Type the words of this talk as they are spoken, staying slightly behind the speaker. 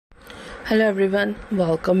Hello everyone,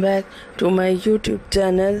 welcome back to my YouTube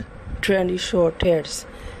channel Trendy Short Hairs.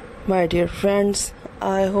 My dear friends,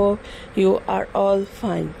 I hope you are all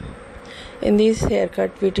fine. In these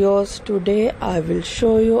haircut videos today I will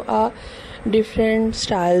show you different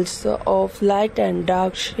styles of light and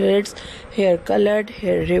dark shades, hair colored,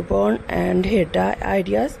 hair ribbon and hair dye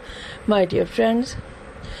ideas. My dear friends,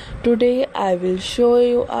 today I will show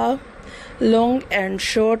you long and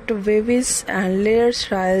short waves and layer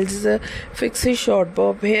styles, Pixie short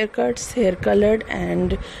bob haircuts, hair colored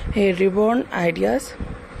and hair ribbon ideas.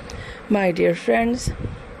 My dear friends,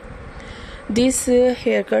 these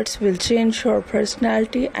haircuts will change your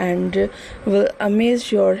personality and will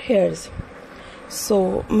amaze your hairs.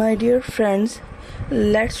 So my dear friends,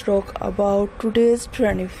 let's talk about today's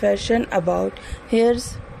trendy fashion about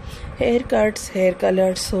hairs, haircuts, hair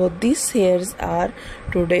colors. So these hairs are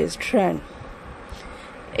today's trend.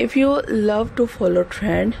 If you love to follow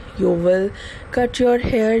trend, you will cut your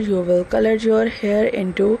hair, you will color your hair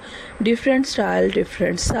into different style,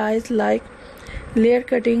 different size like layer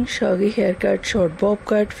cutting, shaggy haircut, short bob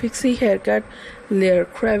cut, pixie haircut, layer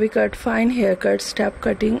curvy cut, fine haircut, step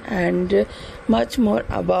cutting and much more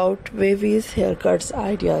about wavies haircuts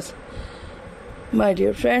ideas. My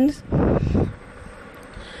dear friends,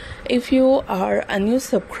 if you are a new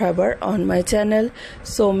subscriber on my channel,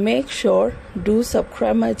 so make sure do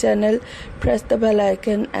subscribe my channel, press the bell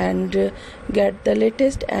icon and get the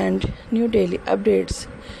latest and new daily updates.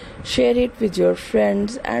 Share it with your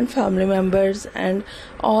friends and family members and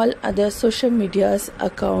all other social medias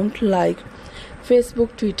account like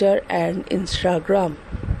Facebook, Twitter and Instagram.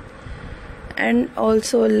 And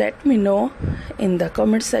also let me know in the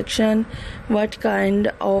comment section what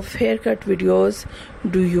kind of haircut videos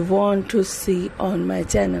do you want to see on my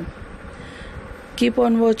channel. Keep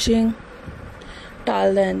on watching.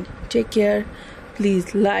 Till then, take care.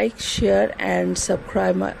 Please like, share and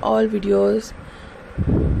subscribe my all videos.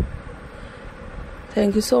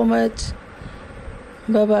 Thank you so much.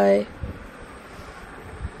 Bye bye.